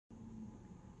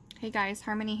Hey guys,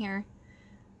 Harmony here.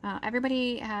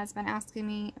 Everybody has been asking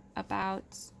me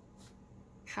about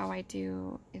how I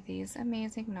do these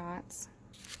amazing knots.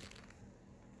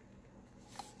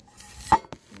 Give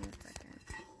me a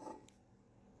second.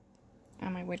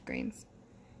 On my wood grains.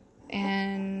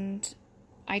 And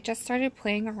I just started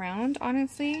playing around,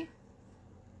 honestly.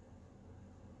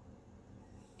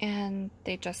 And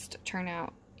they just turn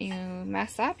out. You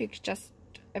mess up, you could just,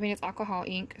 I mean, it's alcohol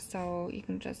ink, so you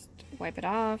can just wipe it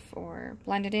off or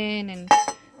blend it in and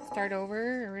start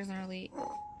over. There isn't really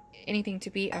anything to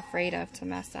be afraid of to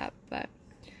mess up, but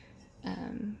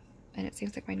and it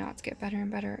seems like my knots get better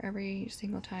and better every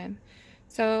single time.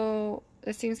 So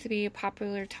this seems to be a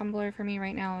popular tumbler for me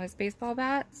right now is baseball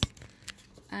bats.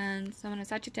 And so I'm going to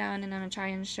set you down and I'm going to try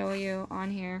and show you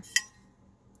on here.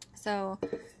 So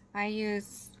I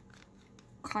use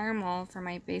caramel for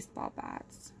my baseball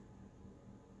bats.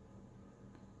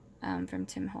 From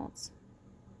Tim Holtz.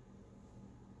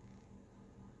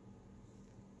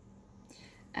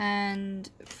 And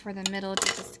for the middle, to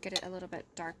just get it a little bit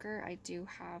darker, I do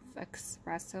have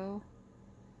espresso.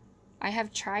 I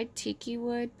have tried tiki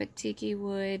wood, but tiki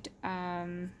wood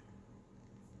has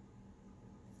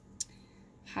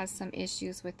some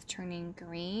issues with turning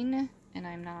green, and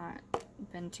I'm not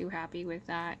been too happy with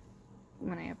that.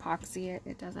 When I epoxy it,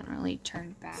 it doesn't really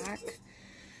turn back.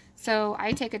 So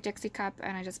I take a Dixie cup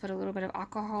and I just put a little bit of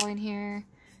alcohol in here.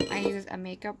 I use a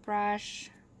makeup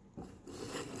brush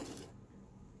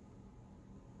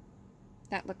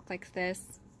that looked like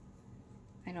this.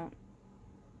 I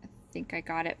think I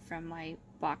got it from my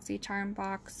BoxyCharm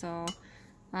box. So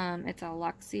it's a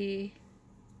Luxie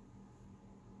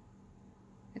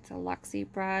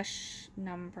brush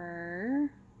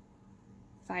number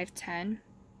 510.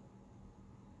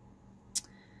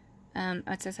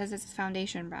 It says it's a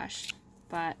foundation brush,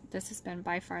 but this has been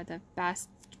by far the best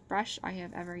brush I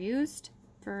have ever used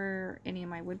for any of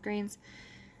my wood grains.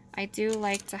 I do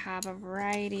like to have a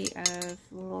variety of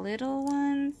little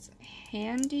ones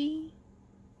handy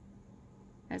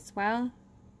as well.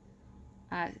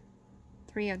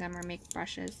 3 of them are make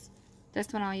brushes.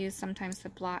 This one I'll use sometimes to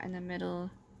blot in the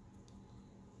middle.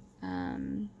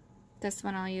 This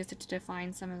one I'll use it to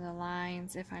define some of the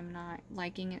lines if I'm not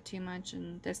liking it too much,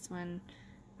 and this one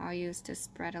I'll use to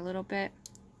spread a little bit.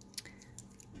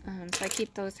 So I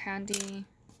keep those handy,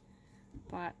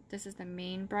 but this is the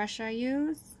main brush I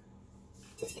use.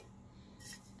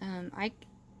 I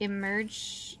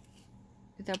immerse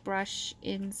the brush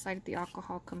inside the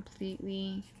alcohol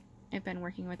completely. I've been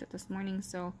working with it this morning,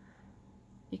 so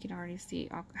you can already see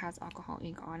it has alcohol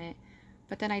ink on it.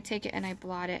 But then I take it and I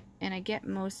blot it, and I get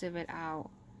most of it out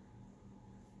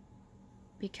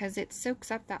because it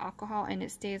soaks up the alcohol and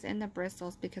it stays in the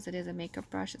bristles because it is a makeup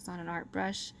brush. It's not an art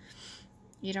brush.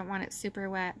 You don't want it super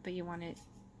wet, but you want it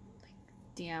like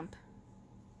damp.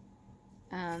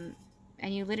 And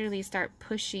you literally start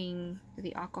pushing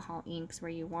the alcohol inks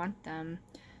where you want them.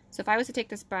 So if I was to take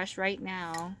this brush right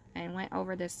now and went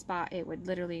over this spot, it would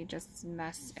literally just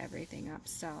mess everything up.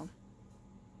 So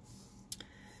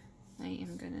I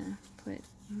am gonna put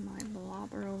my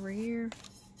blobber over here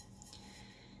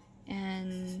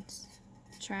and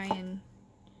try and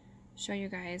show you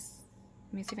guys.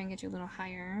 Let me see if I can get you a little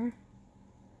higher.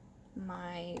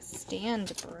 My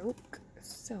stand broke,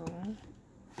 so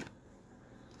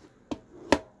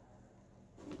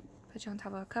put you on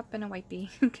top of a cup and a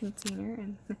wipey container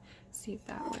and see if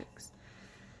that works.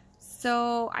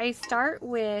 So I start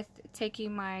with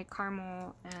taking my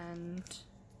caramel and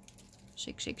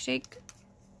shake, shake, shake.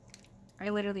 I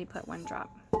literally put 1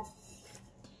 drop.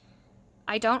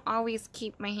 I don't always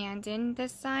keep my hand in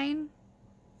this side.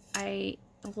 I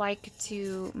like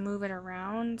to move it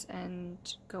around and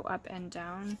go up and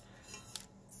down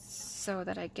so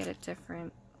that I get a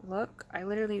different look. I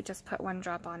literally just put 1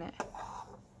 drop on it.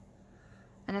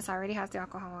 And this already has the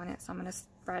alcohol on it, so I'm going to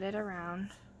spread it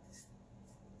around.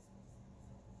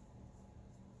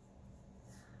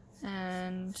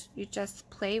 And you just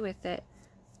play with it.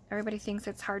 Everybody thinks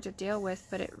it's hard to deal with,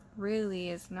 but it really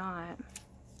is not.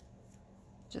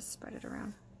 Just spread it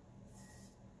around.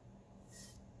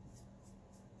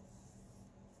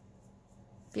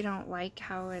 If you don't like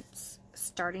how it's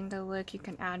starting to look, you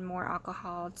can add more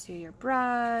alcohol to your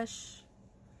brush,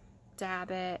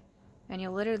 dab it, and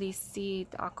you'll literally see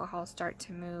the alcohol start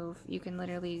to move. You can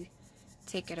literally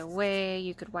take it away.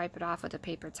 You could wipe it off with a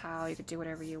paper towel. You could do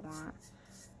whatever you want.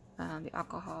 The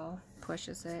alcohol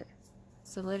pushes it.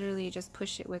 So literally just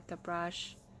push it with the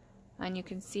brush, and you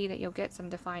can see that you'll get some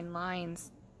defined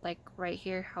lines, like right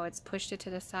here, how it's pushed it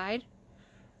to the side,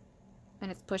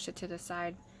 and it's pushed it to the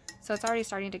side. So it's already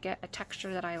starting to get a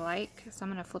texture that I like. So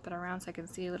I'm going to flip it around so I can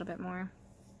see a little bit more.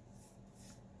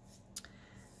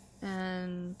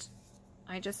 And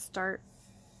I just start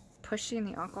pushing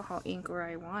the alcohol ink where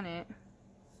I want it.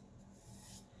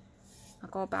 I'll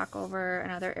go back over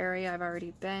another area I've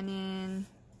already been in.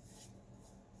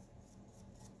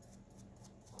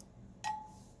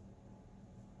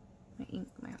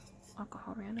 My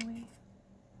alcohol ran away.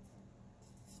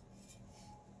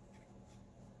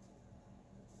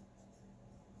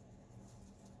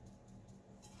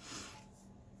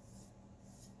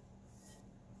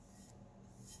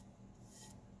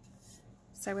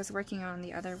 So I was working on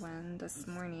the other one this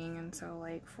morning until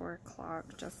like 4 o'clock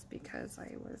just because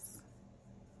I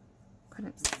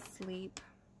couldn't sleep.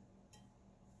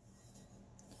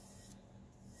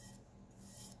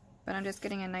 But I'm just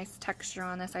getting a nice texture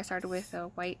on this. I started with a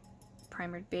white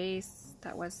primered base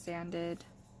that was sanded.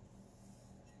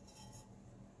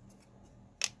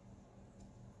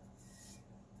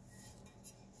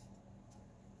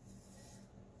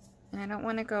 And I don't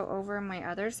want to go over my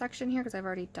other section here because I've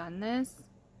already done this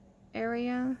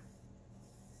area.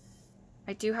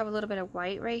 I do have a little bit of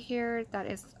white right here that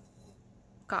is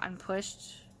gotten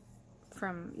pushed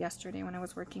from yesterday when I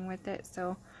was working with it.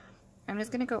 So I'm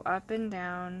just going to go up and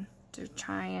down to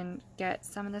try and get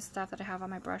some of the stuff that I have on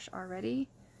my brush already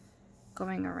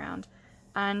going around.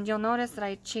 And you'll notice that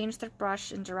I changed the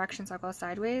brush in direction, so I'll go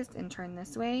sideways and turn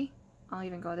this way. I'll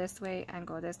even go this way and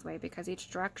go this way because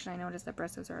each direction I notice the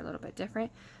bristles are a little bit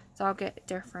different. So I'll get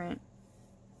different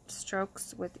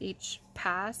strokes with each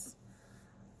pass,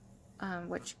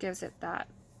 which gives it that,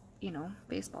 you know,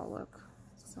 baseball look.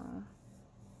 So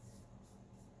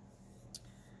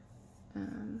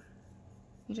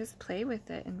you just play with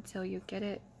it until you get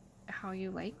it how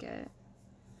you like it.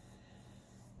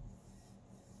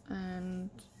 And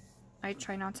I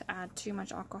try not to add too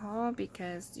much alcohol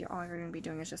because all you're going to be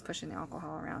doing is just pushing the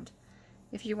alcohol around.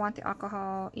 If you want the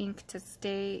alcohol ink to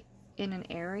stay in an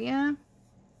area,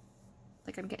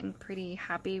 like I'm getting pretty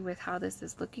happy with how this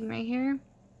is looking right here.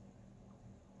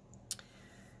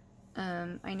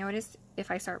 I noticed if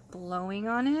I start blowing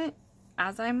on it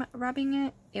as I'm rubbing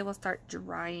it, it will start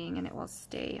drying and it will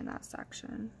stay in that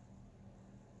section.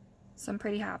 So I'm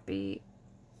pretty happy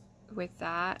with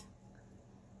that.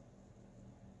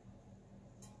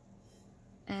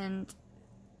 And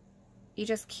you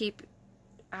just keep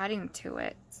adding to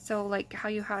it. So like how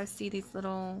you see these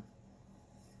little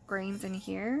grains in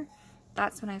here,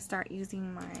 that's when I start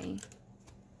using my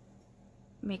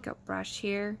makeup brush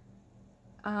here.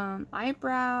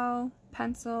 Eyebrow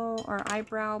pencil or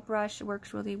eyebrow brush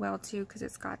works really well too because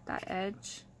it's got that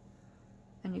edge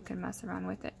and you can mess around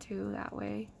with it too that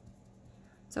way.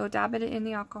 So dab it in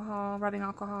the alcohol, rubbing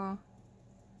alcohol,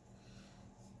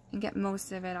 and get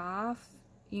most of it off.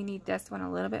 You need this one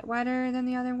a little bit wetter than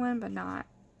the other one, but not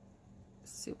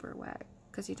super wet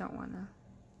because you don't want to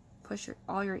push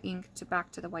all your ink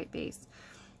back to the white base.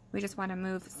 We just want to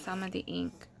move some of the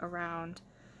ink around.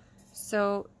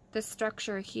 So the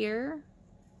structure here,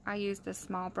 I use the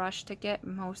small brush to get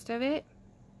most of it.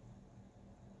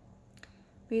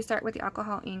 But you start with the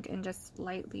alcohol ink and just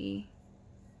lightly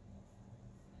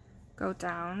go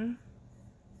down.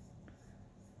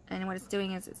 And what it's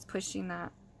doing is it's pushing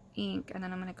that ink, and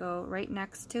then I'm going to go right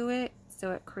next to it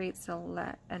so it creates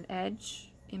an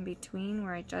edge in between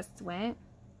where I just went.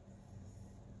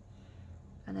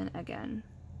 And then again.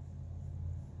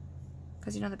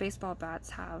 Because you know the baseball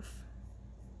bats have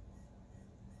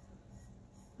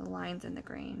the lines in the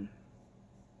grain.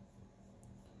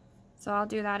 So I'll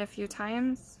do that a few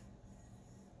times.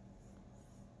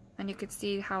 And you can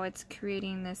see how it's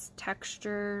creating this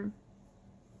texture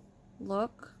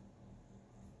look.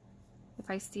 If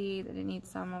I see that it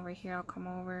needs some over here, I'll come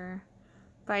over.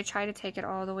 But I try to take it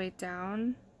all the way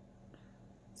down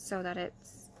so that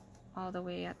it's all the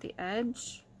way at the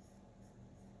edge.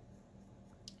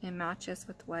 It matches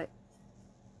with what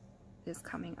is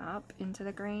coming up into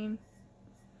the grain.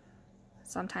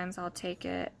 Sometimes I'll take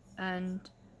it and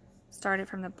start it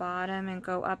from the bottom and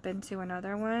go up into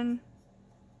another one.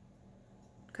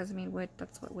 Because I mean, wood,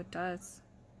 that's what wood does.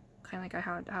 Kind of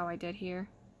like how I did here.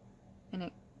 And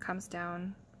it comes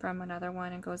down from another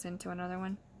one and goes into another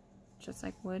one. Just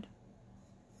like wood.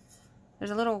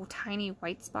 There's a little tiny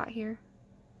white spot here.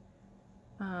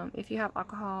 If you have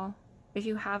alcohol, if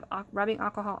you have rubbing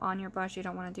alcohol on your brush, you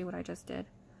don't want to do what I just did.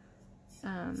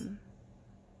 I'm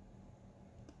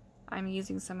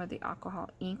using some of the alcohol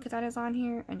ink that is on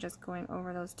here and just going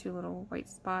over those two little white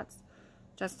spots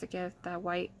just to give the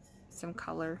white some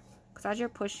color. Because as you're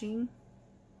pushing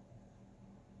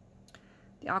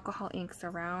the alcohol inks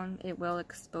around, it will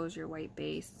expose your white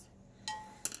base.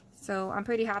 So I'm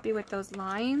pretty happy with those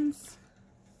lines.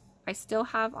 I still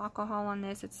have alcohol on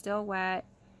this. It's still wet.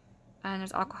 And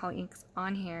there's alcohol inks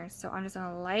on here. So I'm just going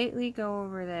to lightly go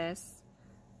over this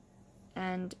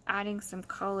and adding some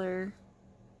color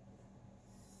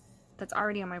that's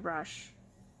already on my brush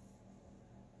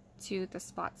to the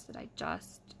spots that I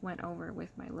just went over with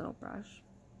my little brush.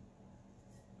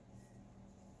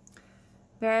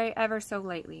 Very ever so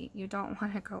lightly. You don't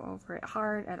want to go over it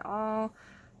hard at all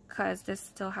because this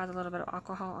still has a little bit of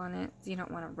alcohol on it. So you don't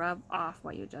want to rub off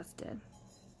what you just did.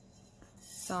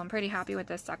 So I'm pretty happy with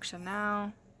this section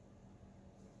now.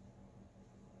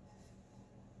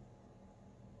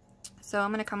 So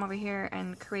I'm going to come over here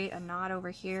and create a knot over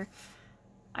here.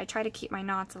 I try to keep my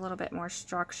knots a little bit more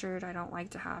structured. I don't like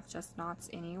to have just knots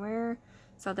anywhere.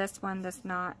 So this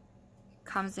knot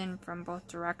comes in from both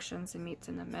directions and meets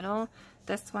in the middle.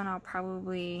 This one I'll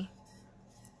probably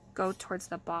go towards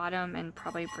the bottom and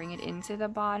probably bring it into the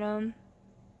bottom.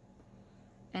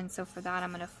 And so for that, I'm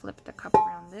going to flip the cup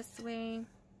around this way.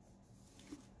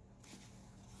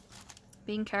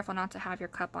 Being careful not to have your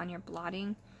cup on your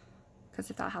blotting, because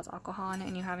if that has alcohol in it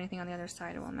and you have anything on the other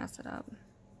side, it will mess it up.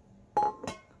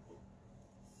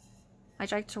 I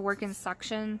like to work in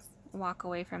sections, walk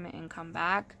away from it and come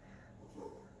back.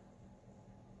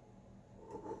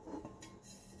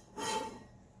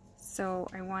 So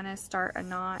I want to start a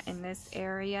knot in this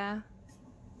area.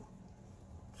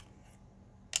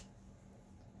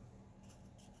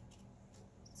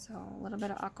 So a little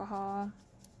bit of alcohol,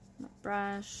 my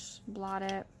brush, blot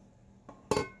it.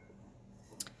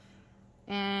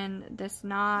 And this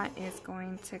knot is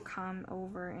going to come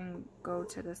over and go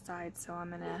to the side. So I'm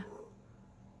going to,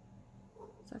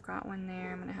 so I've got one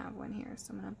there, I'm going to have one here.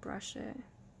 So I'm going to brush it.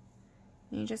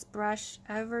 And you just brush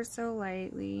ever so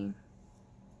lightly.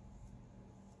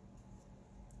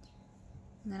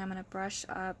 And then I'm going to brush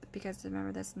up because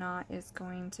remember this knot is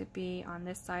going to be on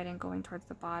this side and going towards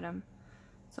the bottom.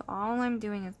 So all I'm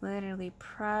doing is literally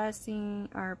pressing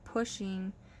or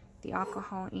pushing the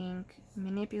alcohol ink,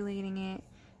 manipulating it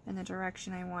in the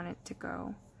direction I want it to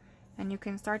go. And you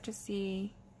can start to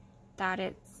see that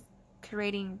it's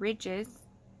creating ridges,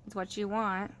 is what you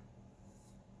want,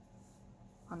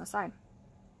 on the side.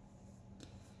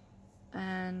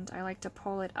 And I like to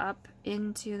pull it up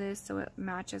into this so it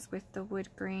matches with the wood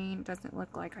grain. It doesn't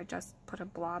look like I just put a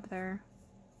blob there.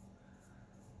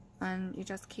 And you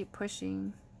just keep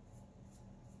pushing.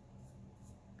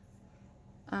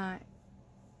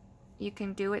 You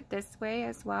can do it this way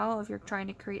as well if you're trying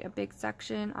to create a big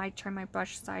section. I turn my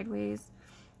brush sideways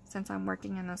since I'm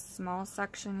working in a small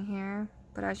section here.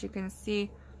 But as you can see,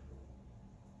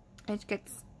 it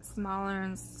gets smaller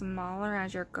and smaller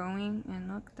as you're going.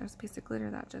 And look, there's a piece of glitter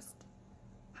that just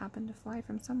happened to fly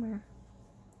from somewhere.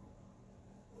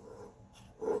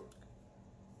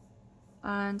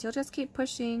 And you'll just keep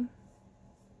pushing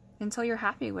until you're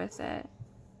happy with it.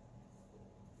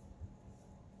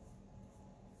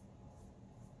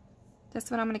 This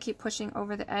one I'm going to keep pushing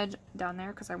over the edge down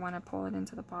there because I want to pull it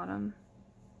into the bottom.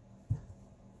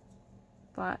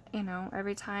 But, you know,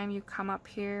 every time you come up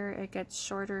here, it gets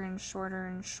shorter and shorter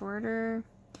and shorter.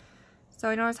 So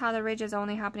you notice how the ridge is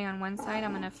only happening on one side.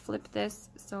 I'm going to flip this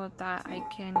so that I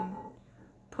can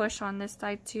push on this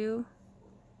side too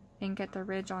and get the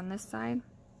ridge on this side.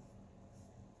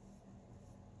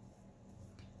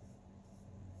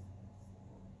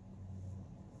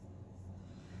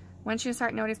 Once you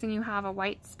start noticing you have a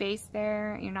white space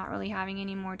there, you're not really having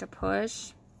any more to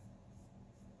push.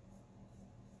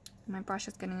 My brush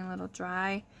is getting a little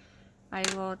dry. I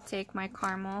will take my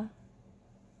caramel,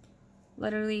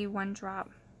 literally one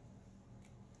drop.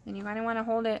 And you kind of want to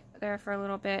hold it there for a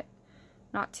little bit,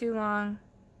 not too long,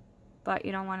 but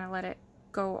you don't want to let it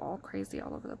go all crazy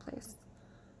all over the place.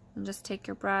 And just take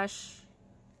your brush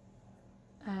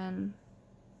and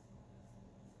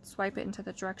swipe it into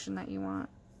the direction that you want.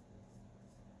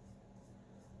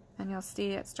 And you'll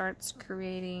see it starts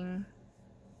creating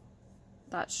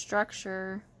that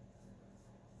structure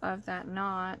of that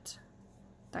knot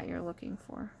that you're looking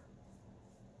for.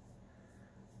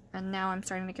 And now I'm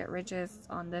starting to get ridges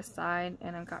on this side,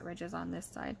 and I've got ridges on this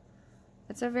side.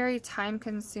 It's a very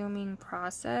time-consuming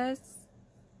process.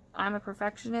 I'm a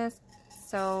perfectionist,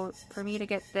 so for me to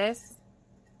get this,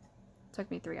 it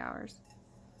took me 3 hours.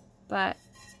 But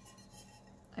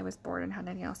I was bored and had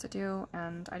nothing else to do,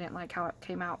 and I didn't like how it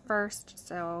came out first,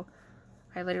 so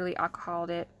I literally alcoholed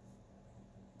it,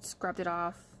 scrubbed it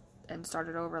off, and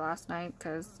started over last night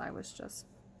because I was just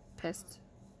pissed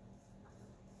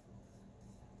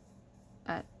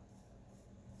at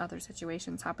other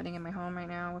situations happening in my home right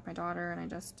now with my daughter, and I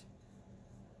just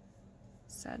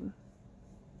said,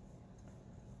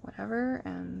 whatever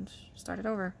and start it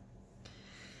over.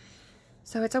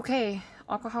 So it's okay.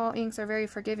 Alcohol inks are very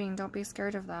forgiving. Don't be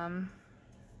scared of them.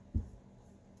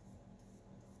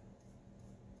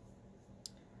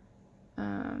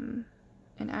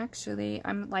 And actually,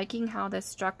 I'm liking how the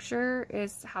structure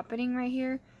is happening right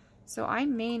here. So I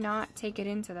may not take it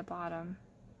into the bottom.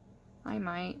 I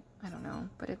might. I don't know.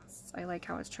 But I like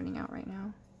how it's turning out right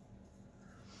now.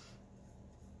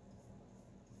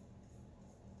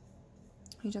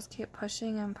 You just keep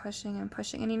pushing and pushing and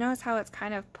pushing. And you notice how it's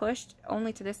kind of pushed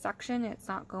only to this section. It's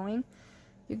not going.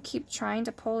 You keep trying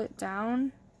to pull it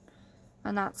down.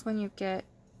 And that's when you get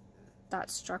that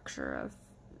structure of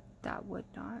that wood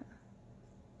knot.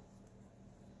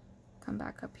 Come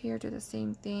back up here, do the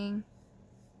same thing.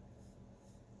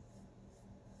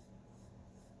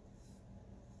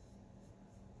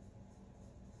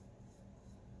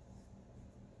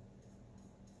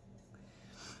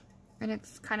 And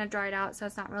it's kind of dried out, so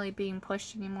it's not really being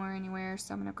pushed anymore anywhere.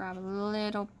 So I'm going to grab a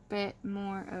little bit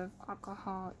more of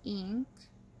alcohol ink.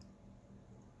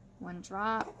 1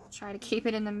 drop. Try to keep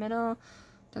it in the middle.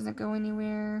 Doesn't go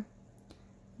anywhere.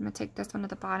 I'm going to take this one to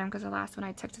the bottom because the last one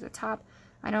I took to the top.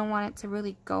 I don't want it to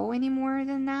really go any more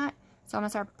than that. So I'm going to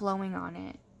start blowing on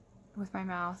it with my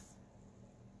mouth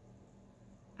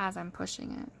as I'm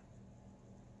pushing it.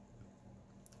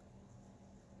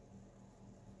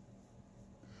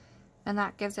 And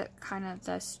that gives it kind of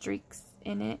the streaks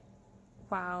in it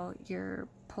while you're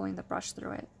pulling the brush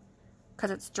through it.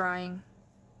 Because it's drying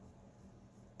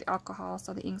the alcohol,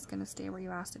 so the ink's going to stay where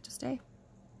you asked it to stay.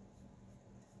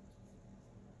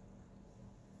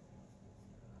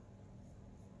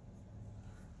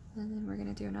 And then we're going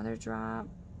to do another drop.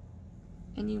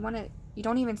 And you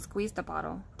don't even squeeze the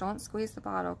bottle. Don't squeeze the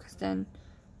bottle because then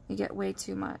you get way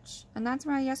too much. And that's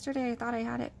why yesterday I thought I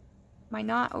had my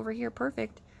knot over here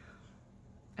perfect.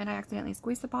 And I accidentally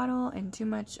squeezed the bottle and too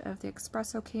much of the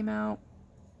espresso came out.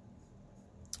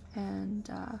 And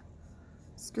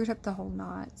screwed up the whole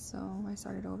knot, so I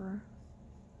started over.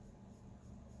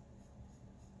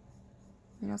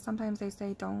 You know, sometimes they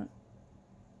say don't.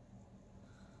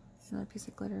 Another piece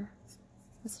of glitter.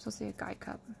 This is supposed to be a guy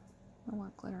cup. I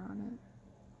want glitter on it.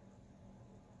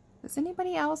 Does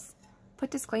anybody else put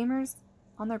disclaimers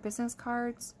on their business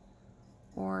cards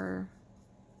or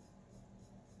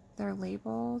their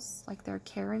labels, like their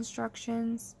care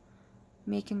instructions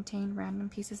may contain random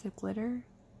pieces of glitter?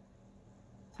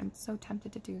 I'm so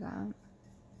tempted to do that.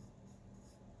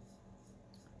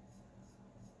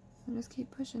 And just keep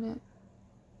pushing it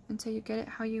until you get it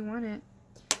how you want it.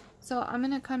 So I'm going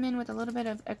to come in with a little bit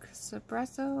of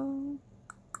espresso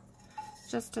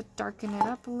just to darken it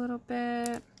up a little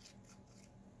bit.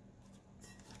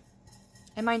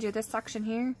 And mind you, this section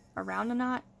here around the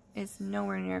knot is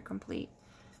nowhere near complete.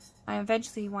 I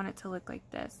eventually want it to look like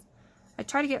this. I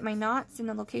try to get my knots in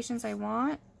the locations I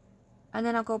want, and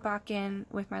then I'll go back in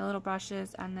with my little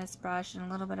brushes and this brush and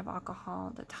a little bit of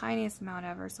alcohol, the tiniest amount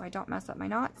ever, so I don't mess up my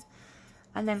knots,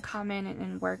 and then come in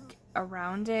and work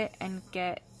around it and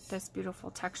get this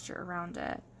beautiful texture around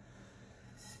it.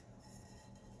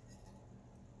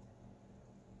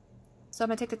 So I'm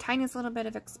going to take the tiniest little bit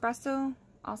of espresso,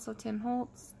 also Tim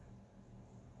Holtz.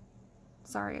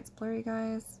 Sorry, it's blurry,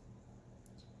 guys.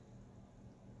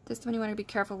 This one you want to be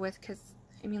careful with because,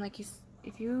 I mean, like,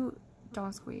 if you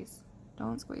don't squeeze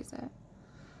it.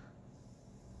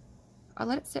 I'll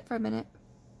let it sit for a minute,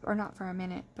 or not for a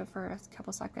minute, but for a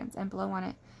couple seconds, and blow on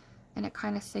it, and it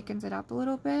kind of thickens it up a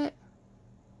little bit.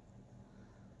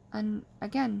 And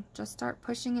again, just start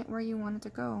pushing it where you want it to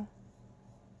go.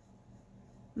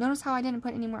 Notice how I didn't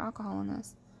put any more alcohol in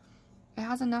this. It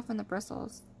has enough in the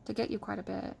bristles to get you quite a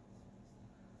bit.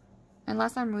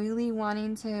 Unless I'm really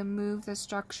wanting to move the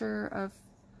structure of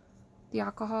the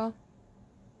alcohol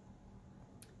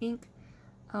ink,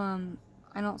 I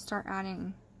don't start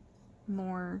adding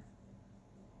more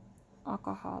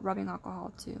alcohol, rubbing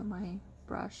alcohol to my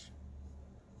brush.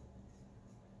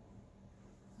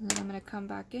 And then I'm going to come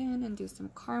back in and do some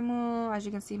caramel. As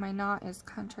you can see, my knot is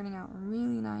kind of turning out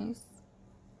really nice.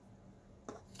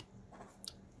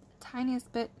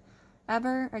 Tiniest bit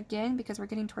ever, again, because we're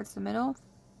getting towards the middle.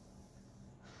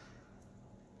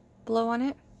 Blow on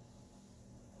it.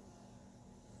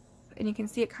 And you can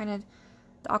see it kind of,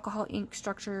 the alcohol ink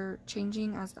structure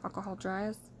changing as the alcohol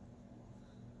dries.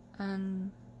 And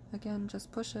again,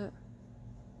 just push it.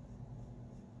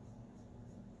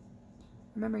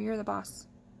 Remember, you're the boss.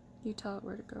 You tell it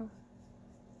where to go.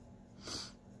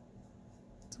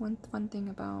 It's one fun thing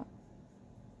about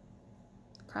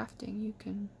crafting. You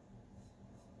can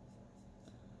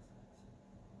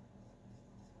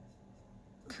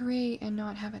create and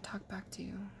not have it talk back to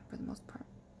you for the most part.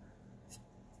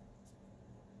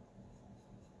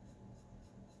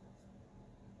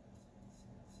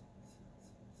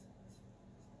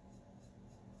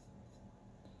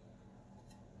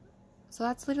 So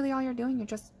that's literally all you're doing. You're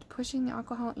just pushing the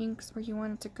alcohol inks where you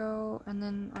want it to go, and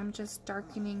then I'm just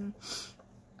darkening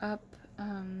up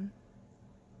the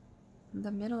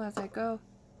middle as I go.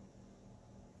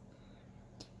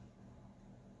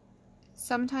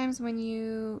 Sometimes when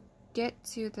you get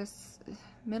to this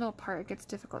middle part, it gets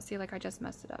difficult. See, like I just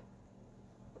messed it up.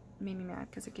 It made me mad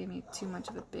because it gave me too much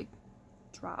of a big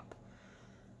drop.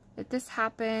 If this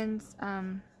happens,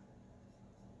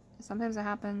 sometimes it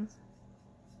happens,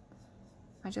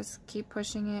 I just keep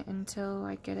pushing it until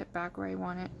I get it back where I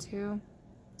want it to.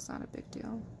 It's not a big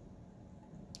deal.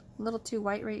 A little too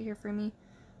white right here for me.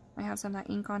 I have some of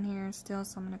that ink on here still,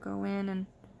 so I'm going to go in and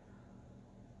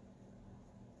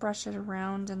brush it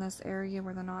around in this area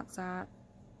where the knot's at,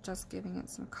 just giving it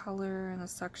some color in the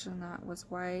section that was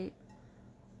white.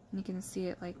 And you can see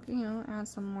it, like, you know, add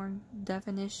some more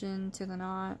definition to the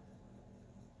knot.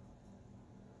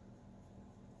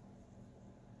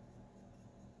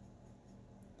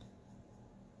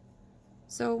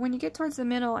 So when you get towards the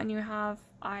middle and you have,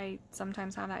 I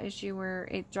sometimes have that issue where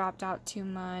it dropped out too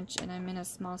much and I'm in a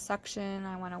small section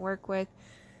I want to work with.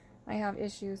 I have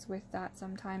issues with that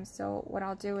sometimes. So what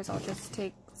I'll do is I'll just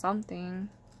take something,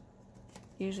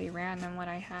 usually random what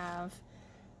I have,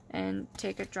 and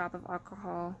take a drop of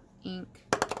alcohol ink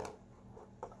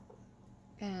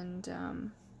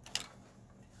and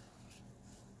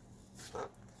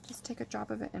just take a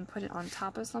drop of it and put it on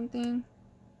top of something,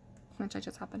 which I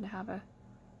just happen to have a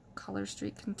color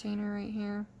streak container right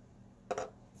here.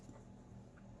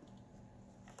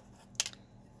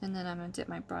 And then I'm going to dip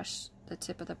my brush, the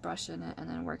tip of the brush in it, and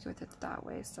then work with it that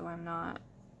way, so I'm not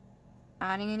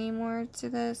adding any more to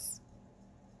this.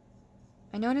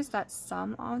 I noticed that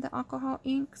some of the alcohol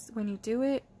inks, when you do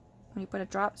it, when you put a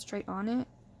drop straight on it,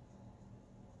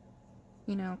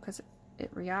 you know, because it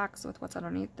reacts with what's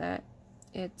underneath it,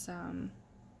 it's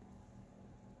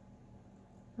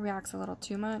reacts a little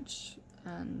too much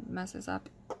and messes up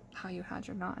how you had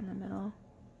your knot in the middle.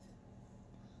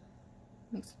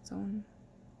 Makes its own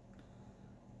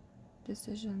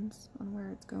decisions on where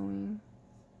it's going.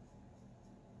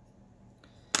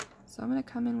 So I'm going to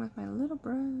come in with my little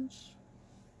brush.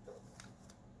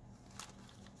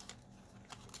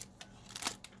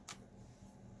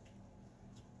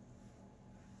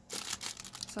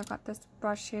 So I've got this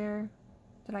brush here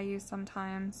that I use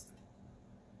sometimes,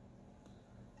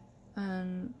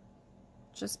 and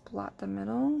just blot the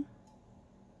middle.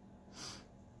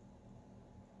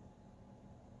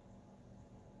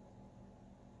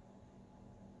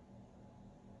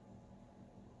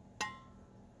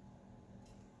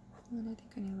 And I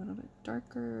think I need a little bit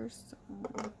darker, so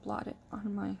I'll blot it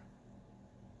on my...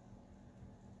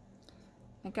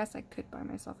 I guess I could buy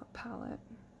myself a palette.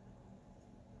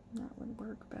 That would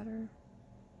work better.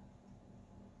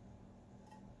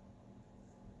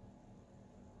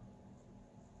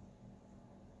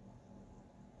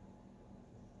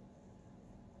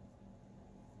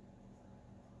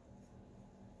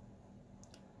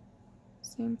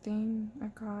 Same thing, I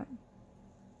got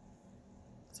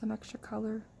some extra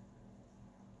color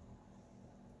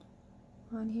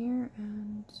on here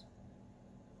and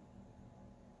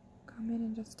come in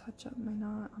and just touch up my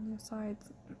knot on the sides.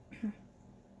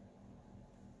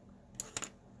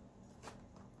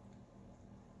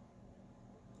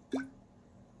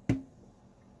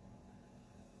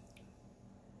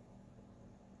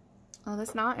 Oh,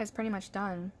 this knot is pretty much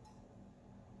done.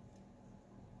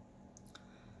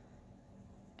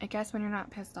 I guess when you're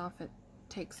not pissed off, it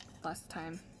takes less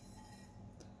time.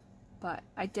 But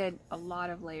I did a lot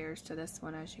of layers to this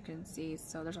one, as you can see,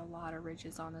 so there's a lot of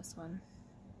ridges on this one.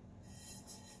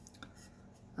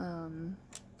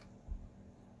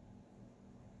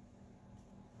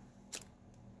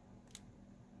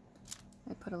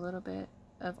 I put a little bit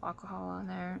of alcohol on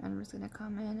there, and I'm just going to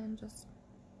come in and just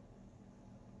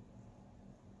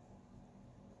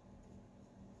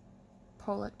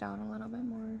pull it down a little bit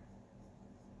more.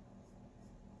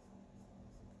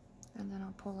 And then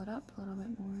I'll pull it up a little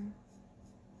bit more.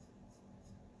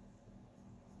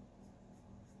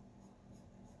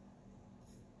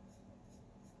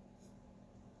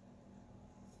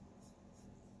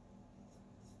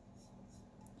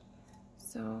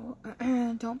 So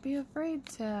don't be afraid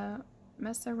to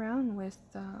mess around with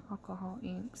alcohol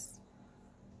inks.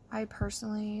 I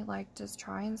personally like to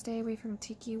try and stay away from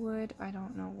tiki wood. I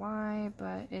don't know why,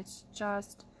 but it's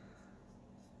just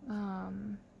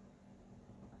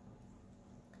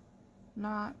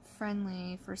not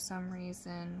friendly for some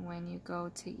reason when you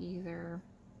go to either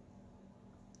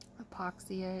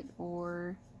epoxy it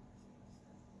or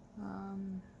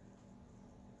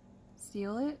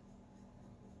seal it.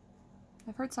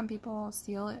 I've heard some people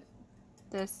seal it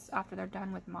this after they're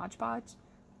done with Mod Podge.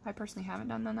 I personally haven't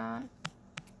done that.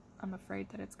 I'm afraid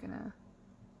that it's gonna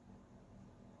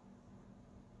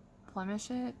blemish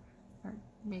it or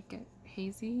make it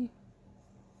hazy.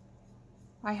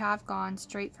 I have gone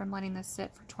straight from letting this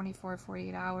sit for 24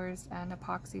 48 hours and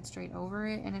epoxied straight over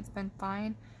it, and it's been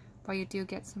fine, but you do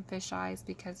get some fish eyes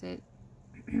because it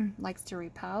likes to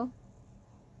repel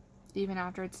even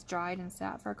after it's dried and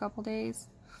sat for a couple days.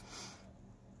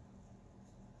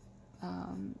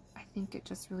 I think it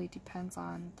just really depends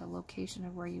on the location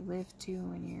of where you live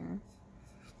too and your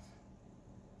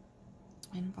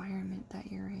environment that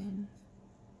you're in.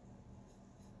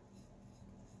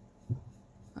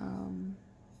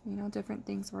 You know, different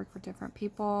things work for different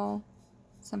people.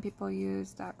 Some people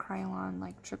use that Krylon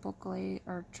like triple glaze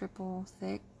or triple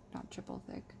thick, not triple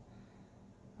thick.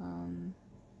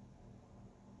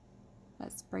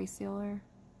 That spray sealer.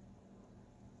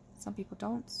 Some people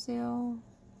don't seal.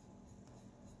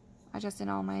 I just, in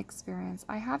all my experience,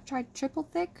 I have tried triple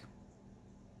thick,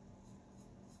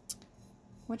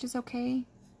 which is okay,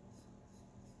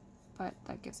 but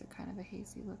that gives it kind of a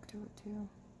hazy look to it too.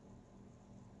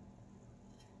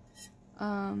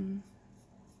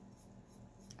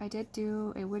 I did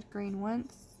do a wood grain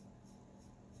once,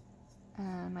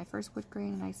 my first wood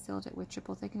grain, and I sealed it with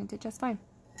triple thick and it did just fine.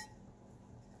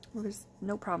 There was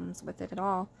no problems with it at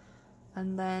all.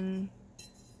 And then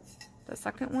the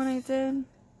second one I did,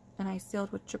 and I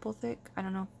sealed with triple thick. I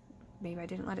don't know, maybe I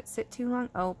didn't let it sit too long.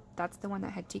 Oh, that's the one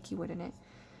that had tiki wood in it.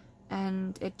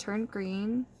 And it turned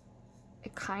green.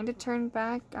 It kind of turned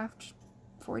back after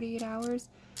 48 hours,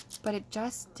 but it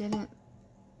just didn't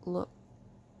look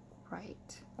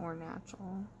right or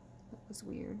natural. It was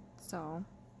weird. So,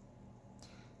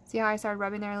 see how I started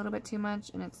rubbing there a little bit too much,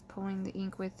 and it's pulling the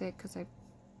ink with it because I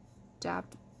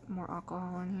dabbed more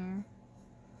alcohol in here.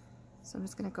 So I'm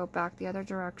just going to go back the other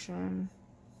direction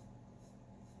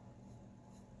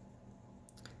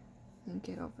and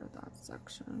get over that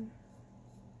section.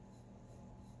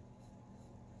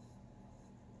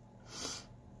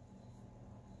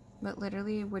 But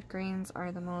literally, wood grains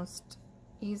are the most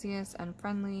easiest and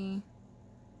friendly,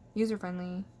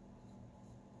 user-friendly,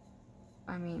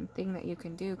 I mean, thing that you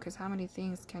can do, because how many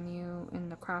things can you, in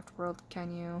the craft world,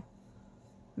 can you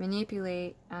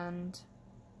manipulate and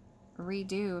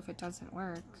redo if it doesn't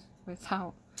work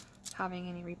without having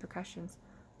any repercussions?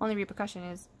 Only repercussion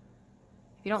is,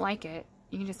 if you don't like it,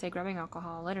 you can just take rubbing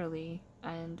alcohol, literally,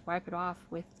 and wipe it off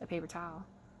with a paper towel.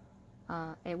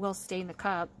 It will stain the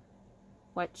cup,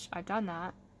 which I've done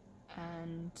that,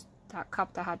 and that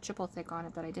cup that had triple thick on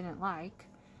it that I didn't like,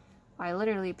 I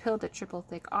literally peeled the triple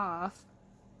thick off,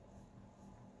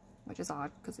 which is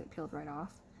odd because it peeled right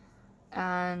off,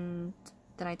 and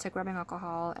then I took rubbing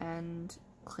alcohol and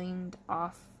cleaned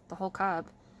off the whole cup,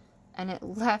 and it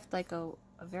left like a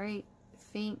very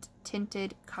faint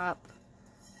tinted cup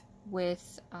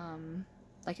with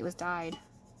like it was dyed.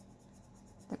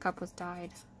 The cup was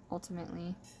dyed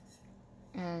ultimately,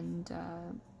 and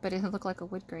but it looked like a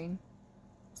wood grain.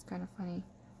 It's kind of funny,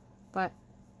 but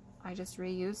I just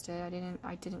reused it.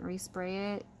 I didn't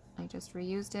respray it. I just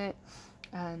reused it,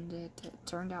 and it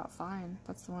turned out fine.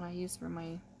 That's the one I used for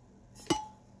my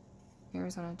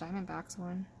Arizona Diamondbacks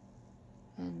one,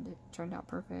 and it turned out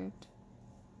perfect.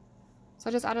 So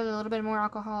I just added a little bit more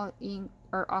alcohol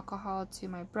to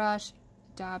my brush,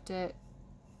 dabbed it,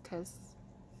 because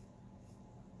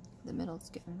the middle's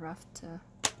getting rough to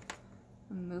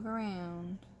move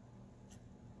around.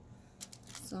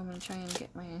 So I'm going to try and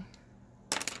get my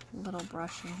little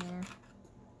brush in here,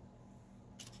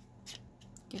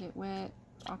 get it wet,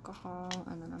 alcohol,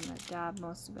 and then I'm going to dab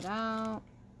most of it out.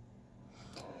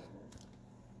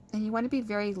 And you want to be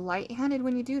very light-handed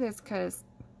when you do this, because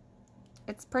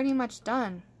it's pretty much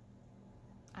done.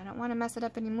 I don't want to mess it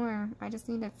up anymore. I just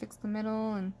need to fix the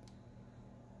middle and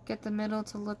get the middle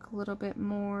to look a little bit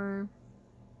more,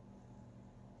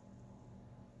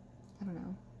 I don't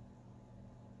know,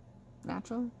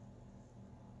 natural.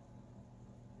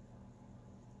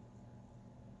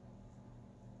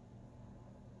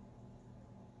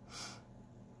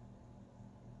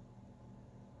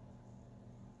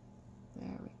 There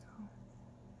we go.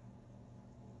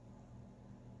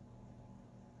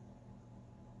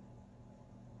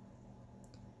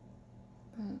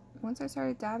 But once I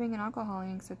started dabbing in alcohol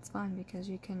inks, it's fun because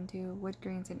you can do wood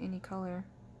grains in any color.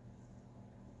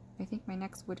 I think my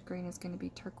next wood grain is going to be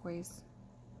turquoise.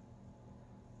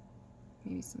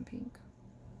 Maybe some pink.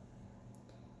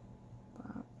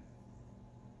 But,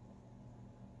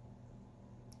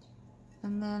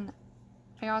 and then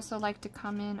I also like to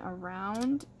come in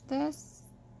around this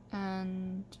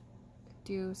and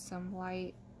do some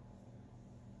light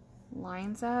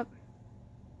lines up.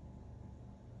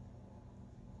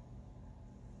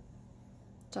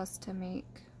 Just to make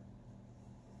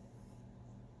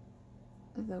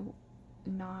the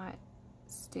knot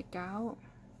stick out.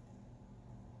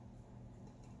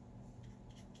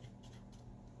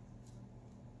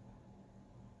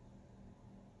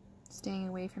 Staying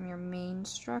away from your main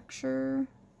structure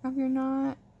of your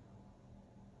knot.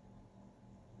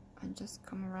 And just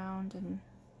come around and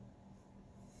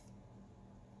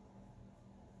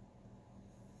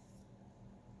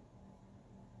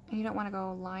you don't want to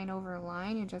go line over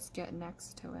line, you just get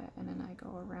next to it, and then I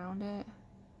go around it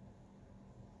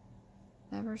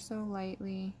ever so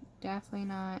lightly. Definitely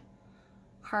not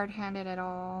hard-handed at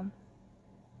all,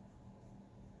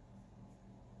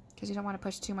 because you don't want to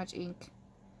push too much ink.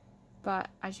 But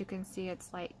as you can see,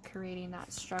 it's like creating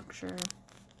that structure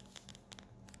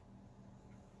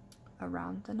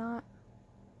around the knot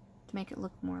to make it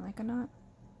look more like a knot.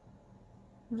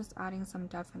 I'm just adding some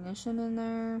definition in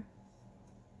there.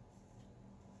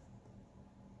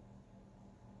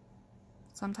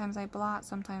 Sometimes I blot,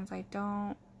 sometimes I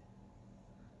don't.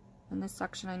 In this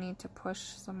section I need to push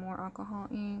some more alcohol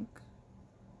ink,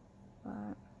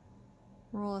 but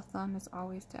rule of thumb is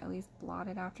always to at least blot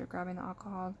it after grabbing the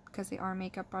alcohol, because they are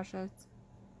makeup brushes,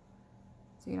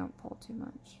 so you don't pull too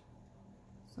much.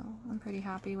 So I'm pretty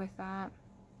happy with that.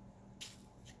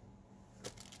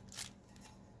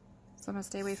 So I'm going to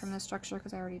stay away from this structure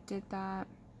because I already did that.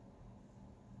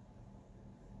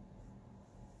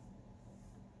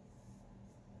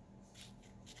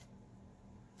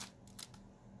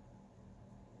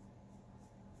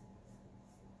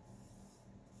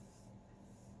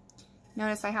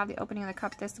 Notice I have the opening of the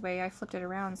cup this way. I flipped it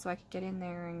around so I could get in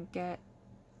there and get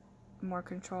more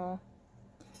control.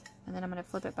 And then I'm going to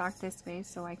flip it back this way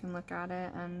so I can look at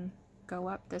it and go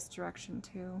up this direction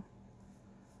too.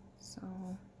 So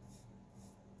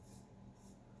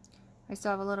I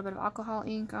still have a little bit of alcohol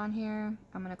ink on here.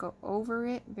 I'm going to go over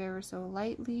it very so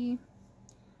lightly.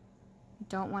 You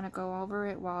don't want to go over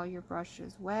it while your brush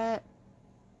is wet,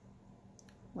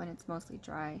 when it's mostly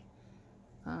dry.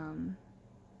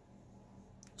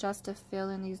 Just to fill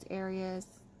in these areas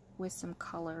with some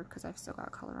color, because I've still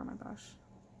got color on my brush.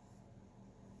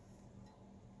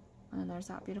 And there's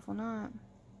that beautiful knot.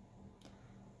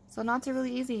 So knots are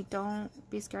really easy. Don't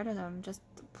be scared of them. Just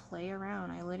play around.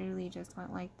 I literally just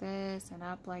went like this and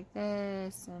up like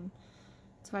this, and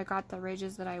so I got the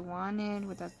ridges that I wanted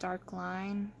with a dark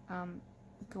line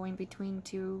going between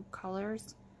two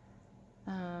colors.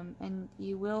 And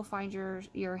you will find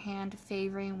your hand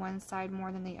favoring one side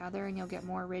more than the other, and you'll get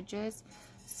more ridges.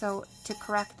 So to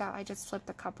correct that, I just flip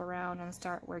the cup around and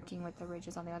start working with the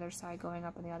ridges on the other side, going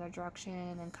up in the other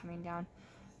direction and coming down,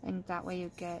 and that way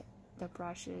you get the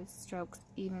brushes strokes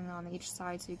even on each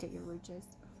side, so you get your ridges.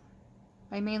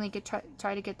 I mainly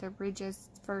try to get the ridges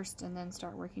first and then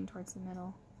start working towards the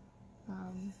middle,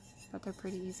 but they're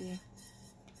pretty easy.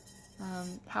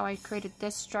 How I created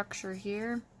this structure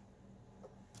here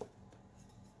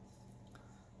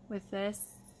with this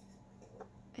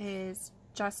is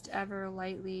just ever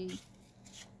lightly.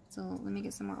 So let me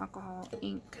get some more alcohol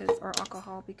ink, or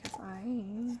alcohol, because I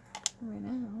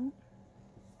ran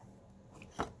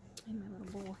out in my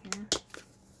little bowl here.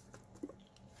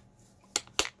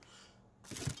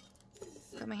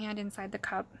 Put my hand inside the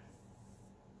cup,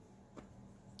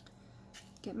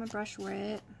 get my brush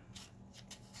wet,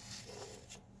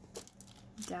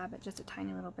 dab it just a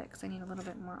tiny little bit because I need a little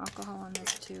bit more alcohol on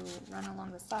this to run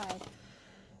along the side.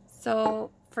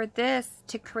 So for this,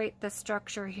 to create the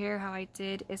structure here, how I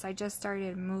did is I just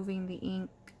started moving the ink.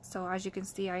 So as you can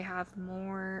see, I have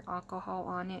more alcohol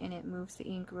on it and it moves the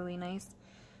ink really nice.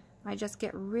 I just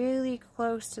get really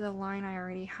close to the line I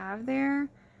already have there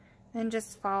and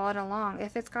just follow it along.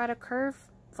 If it's got a curve,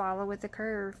 follow with the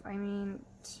curve. I mean,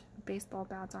 baseball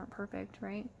bats aren't perfect,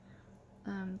 right?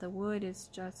 The wood is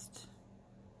just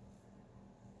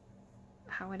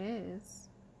how it is.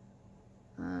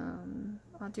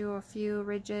 I'll do a few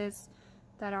ridges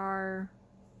that are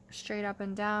straight up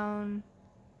and down.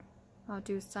 I'll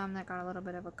do some that got a little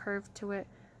bit of a curve to it.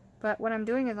 But what I'm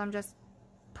doing is I'm just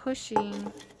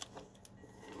pushing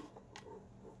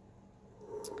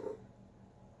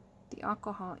the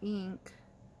alcohol ink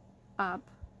up,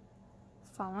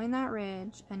 following that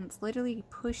ridge, and it's literally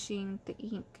pushing the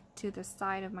ink to the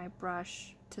side of my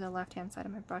brush, to the left hand side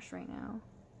of my brush right now.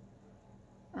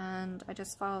 And I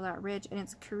just follow that ridge, and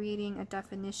it's creating a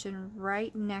definition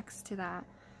right next to that.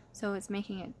 So it's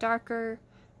making it darker,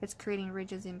 it's creating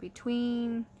ridges in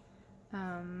between.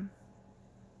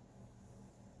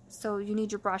 So you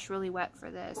need your brush really wet for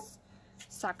this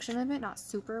section of it, not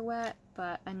super wet,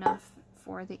 but enough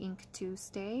for the ink to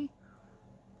stay.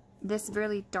 This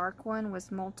really dark one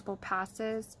was multiple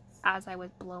passes as I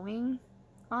was blowing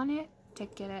on it to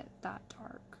get it that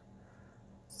dark.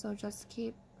 So just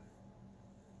keep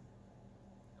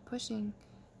pushing.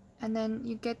 And then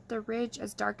you get the ridge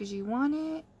as dark as you want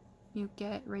it. You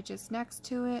get ridges next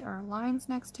to it or lines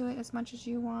next to it as much as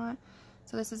you want.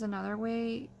 So this is another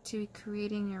way to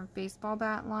creating your baseball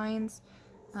bat lines,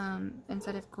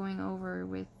 instead of going over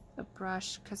with a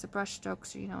brush, because the brush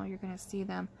strokes, you know, you're going to see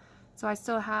them. So I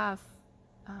still have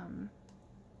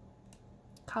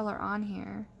color on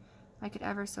here. I could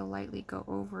ever so lightly go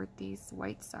over these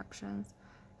white sections,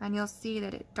 and you'll see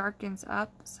that it darkens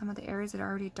up some of the areas that are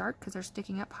already dark because they're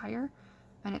sticking up higher,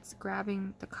 and it's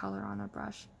grabbing the color on the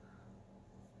brush.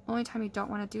 Only time you don't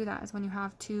want to do that is when you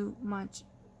have too much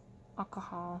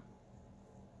alcohol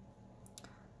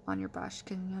on your brush,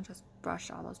 because you'll just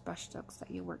brush all those brush strokes that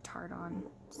you worked hard on.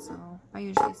 So I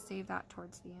usually save that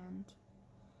towards the end,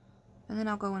 and then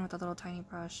I'll go in with a little tiny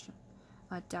brush,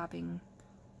 dabbing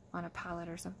on a palette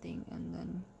or something, and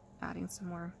then adding some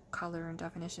more color and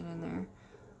definition in there.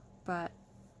 But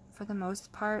for the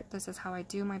most part, this is how I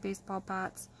do my baseball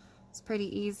bats. It's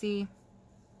pretty easy.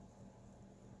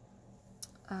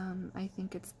 I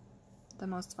think it's the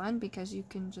most fun because you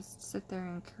can just sit there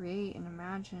and create and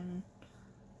imagine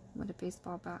what a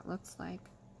baseball bat looks like.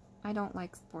 I don't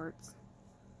like sports.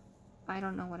 I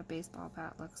don't know what a baseball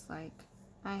bat looks like.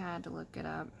 I had to look it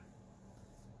up,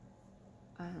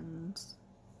 and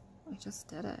I just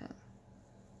did it.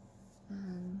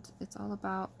 And it's all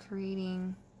about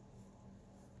creating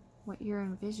what your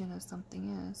envision of something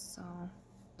is, so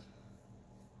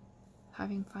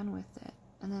having fun with it.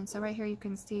 And then so right here you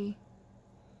can see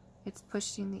it's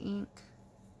pushing the ink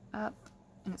up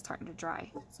and it's starting to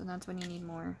dry, so that's when you need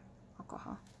more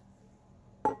alcohol.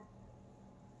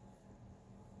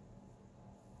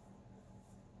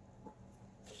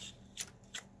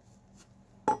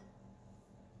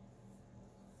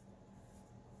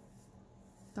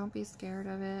 Don't be scared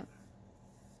of it.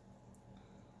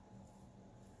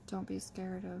 Don't be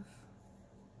scared of,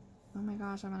 oh my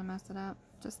gosh, I'm gonna mess it up.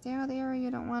 Just stay out of the area you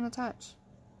don't want to touch.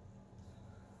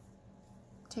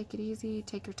 Take it easy,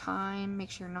 take your time, make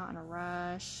sure you're not in a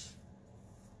rush.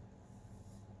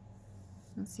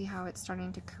 And see how it's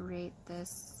starting to create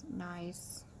this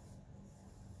nice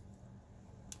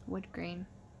wood grain.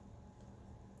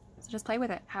 So just play with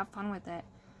it, have fun with it.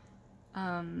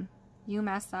 You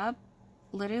mess up,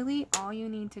 literally all you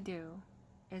need to do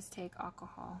is take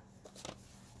alcohol.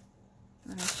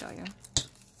 Let me show you.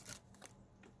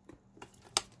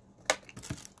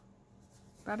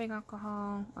 Rubbing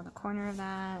alcohol on the corner of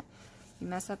that. You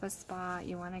mess up a spot,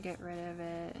 you want to get rid of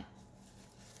it.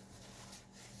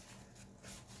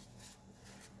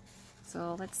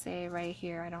 So let's say right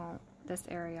here, this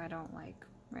area I don't like,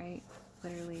 right?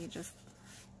 Literally just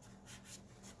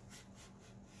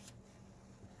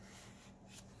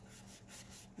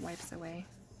wipes away.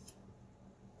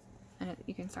 And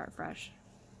you can start fresh.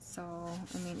 So,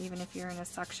 I mean, even if you're in a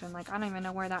section, like I don't even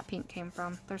know where that pink came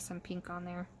from. There's some pink on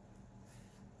there.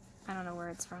 I don't know where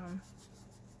it's from,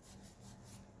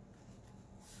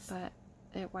 but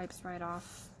it wipes right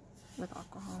off with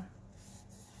alcohol.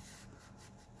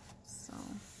 So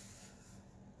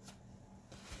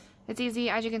it's easy.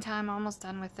 As you can tell, I'm almost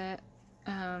done with it.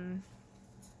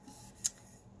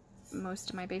 Most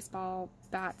of my baseball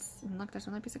bats, and look, there's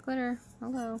another piece of glitter.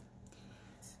 Hello.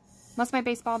 Most of my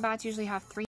baseball bats usually have 3